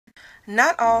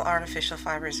Not all artificial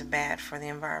fibers are bad for the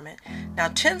environment. Now,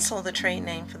 Tencel, the trade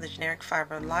name for the generic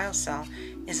fiber lyocell,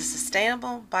 is a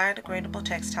sustainable, biodegradable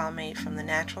textile made from the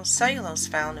natural cellulose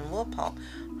found in wool pulp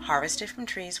harvested from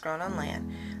trees grown on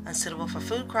land, unsuitable for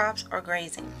food crops or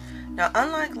grazing. Now,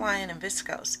 unlike lyon and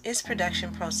viscose, its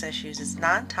production process uses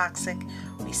non-toxic,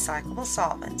 recyclable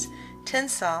solvents.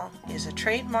 Tencel is a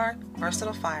trademark,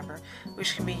 versatile fiber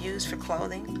which can be used for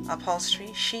clothing,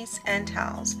 upholstery, sheets, and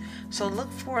towels. So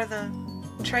look for the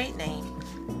trade name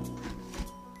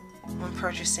when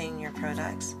purchasing your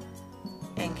products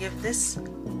and give this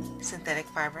synthetic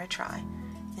fiber a try.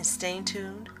 And stay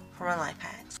tuned for more life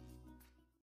hacks.